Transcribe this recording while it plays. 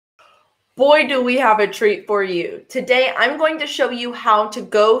Boy, do we have a treat for you. Today, I'm going to show you how to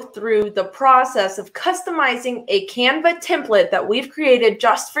go through the process of customizing a Canva template that we've created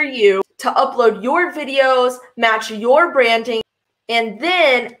just for you to upload your videos, match your branding, and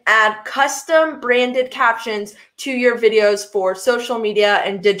then add custom branded captions to your videos for social media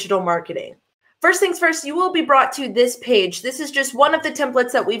and digital marketing. First things first, you will be brought to this page. This is just one of the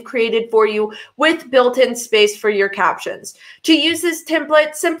templates that we've created for you with built-in space for your captions. To use this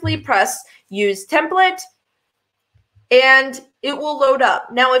template, simply press Use Template, and it will load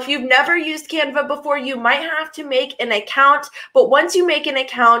up. Now, if you've never used Canva before, you might have to make an account, but once you make an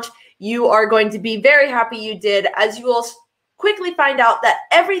account, you are going to be very happy you did, as you will quickly find out that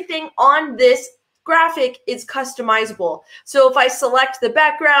everything on this graphic is customizable. So if I select the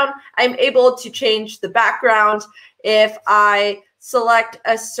background, I'm able to change the background. If I select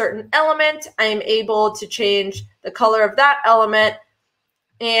a certain element, I'm able to change the color of that element,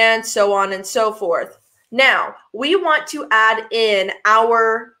 and so on and so forth. Now, we want to add in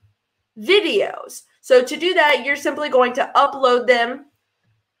our videos. So to do that, you're simply going to upload them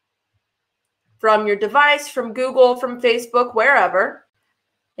from your device, from Google, from Facebook, wherever.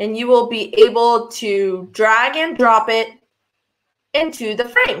 And you will be able to drag and drop it into the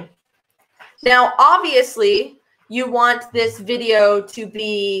frame. Now, obviously, you want this video to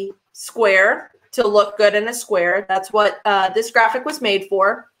be square, to look good in a square. That's what this graphic was made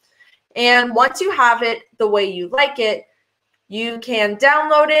for. And once you have it the way you like it, you can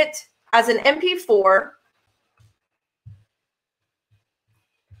download it as an MP4.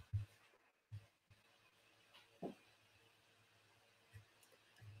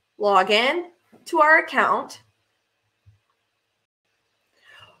 Log in to our account.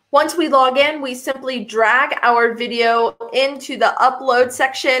 Once we log in, we simply drag our video into the upload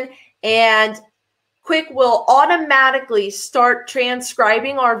section, and Quicc will automatically start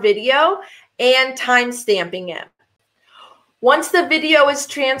transcribing our video and time-stamping it. Once the video is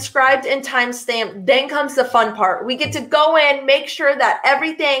transcribed and time-stamped, then comes the fun part. We get to go in, make sure that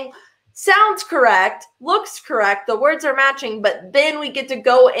everything sounds correct, looks correct, the words are matching, but then we get to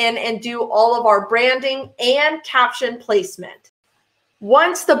go in and do all of our branding and caption placement.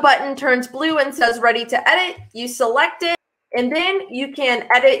 Once the button turns blue and says ready to edit, you select it, and then you can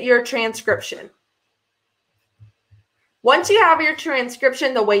edit your transcription. Once you have your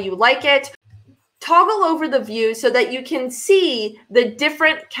transcription the way you like it, toggle over the view so that you can see the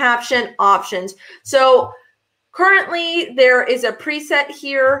different caption options. So currently, there is a preset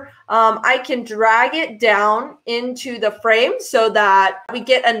here. I can drag it down into the frame so that we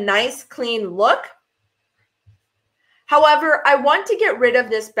get a nice, clean look. However, I want to get rid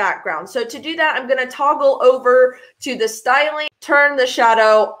of this background. So to do that, I'm going to toggle over to the styling, turn the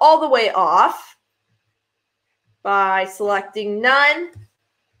shadow all the way off by selecting none.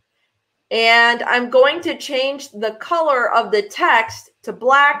 And I'm going to change the color of the text to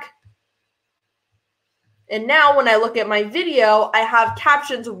black. And now when I look at my video, I have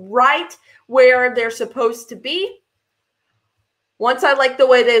captions right where they're supposed to be. Once I like the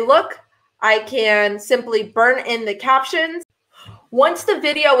way they look, I can simply burn in the captions. Once the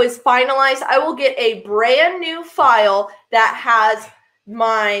video is finalized, I will get a brand new file that has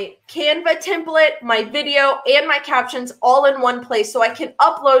my Canva template, my video, and my captions all in one place, so I can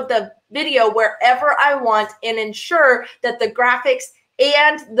upload the video wherever I want and ensure that the graphics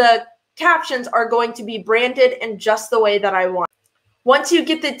and the captions are going to be branded in just the way that I want. Once you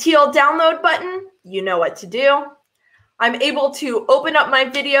get the teal download button, you know what to do. I'm able to open up my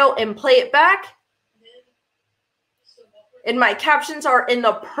video and play it back. And my captions are in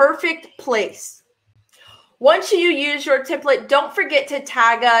the perfect place. Once you use your template, don't forget to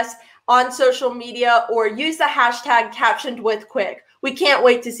tag us on social media or use the hashtag #CaptionedWithQuicc. We can't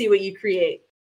wait to see what you create.